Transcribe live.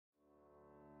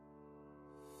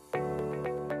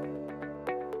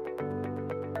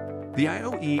The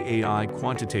IoE AI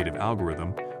quantitative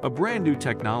algorithm, a brand new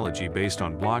technology based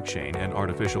on blockchain and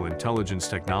artificial intelligence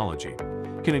technology,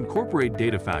 can incorporate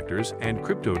data factors and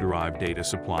crypto-derived data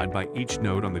supplied by each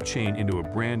node on the chain into a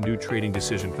brand new trading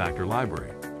decision factor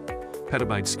library.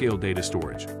 Petabyte-scale data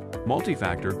storage,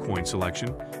 multi-factor coin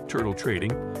selection, turtle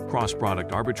trading,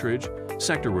 cross-product arbitrage,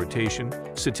 sector rotation,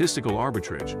 statistical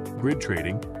arbitrage, grid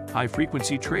trading,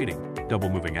 high-frequency trading,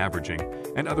 double-moving averaging,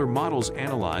 and other models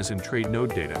analyze and trade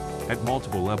node data at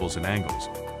multiple levels and angles,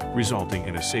 resulting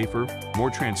in a safer, more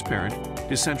transparent,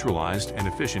 decentralized, and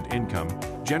efficient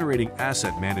income-generating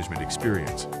asset management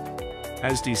experience.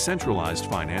 As decentralized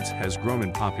finance has grown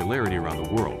in popularity around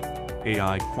the world,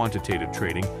 AI quantitative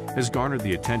trading has garnered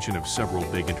the attention of several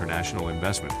big international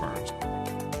investment firms.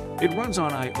 It runs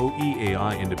on IoE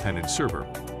AI independent server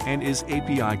and is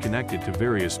API connected to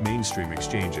various mainstream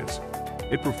exchanges.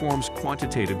 It performs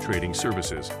quantitative trading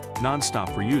services, non-stop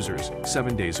for users,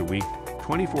 7 days a week,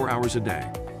 24 hours a day.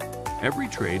 Every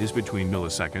trade is between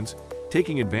milliseconds,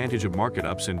 taking advantage of market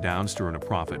ups and downs to earn a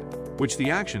profit, which the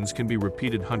actions can be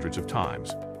repeated hundreds of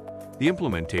times. The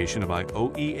implementation of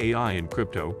IoE AI in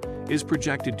crypto is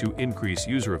projected to increase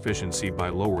user efficiency by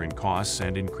lowering costs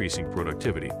and increasing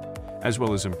productivity, as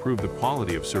well as improve the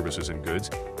quality of services and goods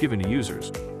given to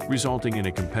users, resulting in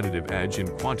a competitive edge in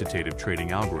quantitative trading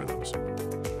algorithms.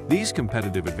 These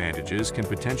competitive advantages can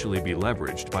potentially be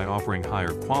leveraged by offering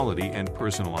higher quality and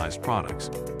personalized products,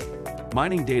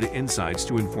 mining data insights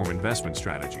to inform investment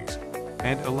strategies,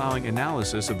 and allowing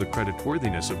analysis of the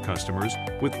creditworthiness of customers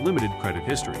with limited credit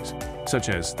histories, such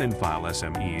as thin-file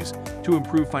SMEs, to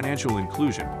improve financial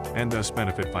inclusion and thus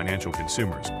benefit financial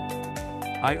consumers.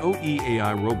 IoE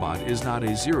AI Robot is not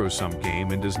a zero-sum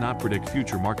game and does not predict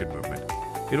future market movement.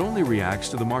 It only reacts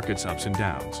to the market's ups and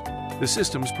downs. The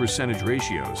system's percentage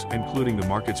ratios, including the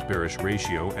market's bearish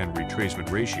ratio and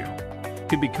retracement ratio,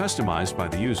 can be customized by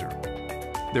the user.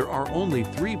 There are only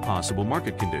 3 possible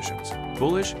market conditions: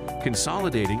 bullish,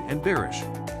 consolidating, and bearish.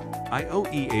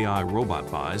 IoE AI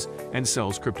Robot buys and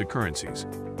sells cryptocurrencies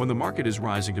when the market is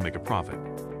rising to make a profit,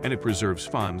 and it preserves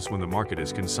funds when the market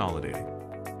is consolidating.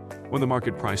 When the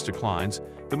market price declines,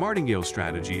 the martingale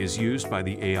strategy is used by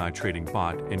the AI trading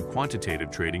bot in quantitative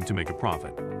trading to make a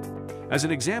profit. As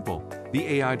an example, the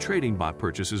AI trading bot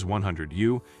purchases 100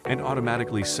 U and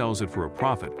automatically sells it for a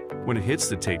profit when it hits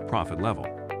the take profit level,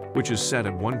 which is set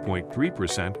at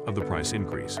 1.3% of the price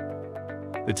increase.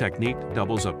 The technique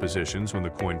doubles up positions when the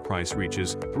coin price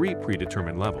reaches 3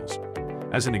 predetermined levels.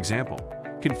 As an example,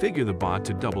 configure the bot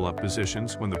to double up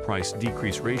positions when the price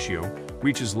decrease ratio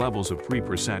reaches levels of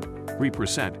 3%,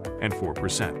 3%, and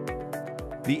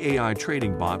 4%. The AI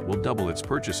trading bot will double its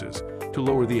purchases to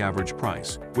lower the average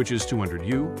price, which is 200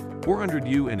 U, 400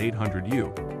 U, and 800 U,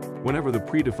 whenever the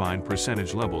predefined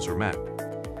percentage levels are met.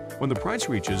 When the price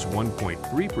reaches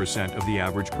 1.3% of the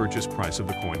average purchase price of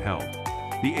the coin held,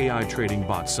 the AI trading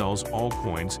bot sells all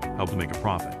coins held to make a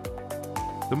profit.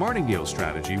 The martingale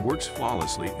strategy works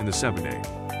flawlessly in the 7-day,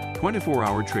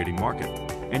 24-hour trading market,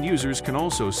 and users can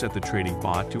also set the trading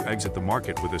bot to exit the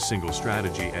market with a single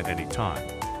strategy at any time.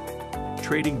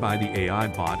 Trading by the AI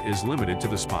bot is limited to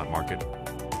the spot market.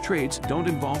 Trades don't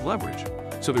involve leverage,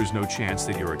 so there's no chance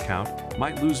that your account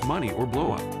might lose money or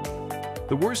blow up.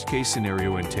 The worst-case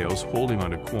scenario entails holding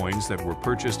onto coins that were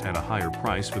purchased at a higher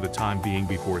price for the time being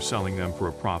before selling them for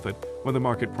a profit when the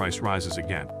market price rises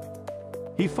again.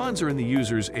 The funds are in the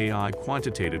user's AI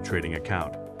quantitative trading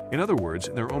account, in other words,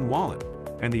 their own wallet,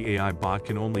 and the AI bot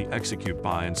can only execute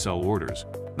buy and sell orders,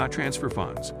 not transfer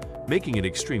funds, making it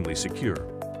extremely secure.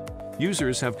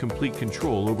 Users have complete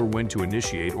control over when to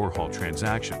initiate or halt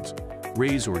transactions,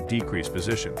 raise or decrease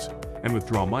positions, and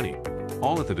withdraw money,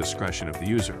 all at the discretion of the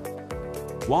user.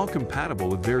 While compatible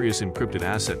with various encrypted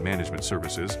asset management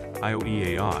services,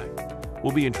 IoE AI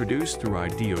will be introduced through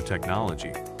IDEO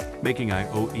technology, making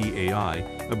IoE AI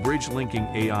a bridge linking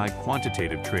AI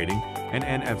quantitative trading and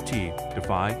NFT,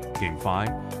 DeFi, GameFi,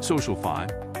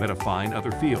 SocialFi, MetaFi, and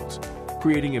other fields,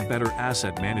 creating a better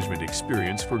asset management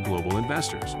experience for global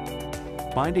investors.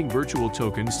 Binding virtual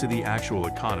tokens to the actual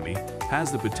economy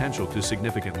has the potential to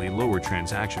significantly lower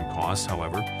transaction costs.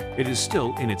 However, it is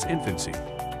still in its infancy.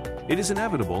 It is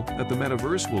inevitable that the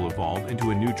metaverse will evolve into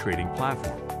a new trading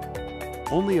platform.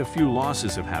 Only a few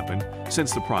losses have happened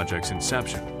since the project's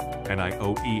inception, and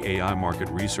IoE AI market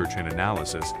research and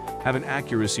analysis have an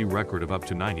accuracy record of up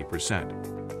to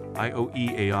 90%.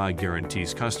 IoE AI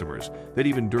guarantees customers that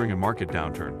even during a market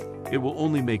downturn, it will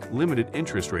only make limited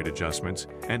interest rate adjustments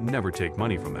and never take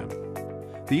money from them.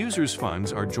 The user's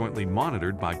funds are jointly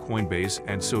monitored by Coinbase,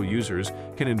 and so users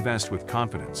can invest with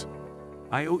confidence.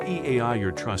 IoE AI,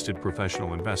 your trusted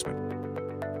professional investment.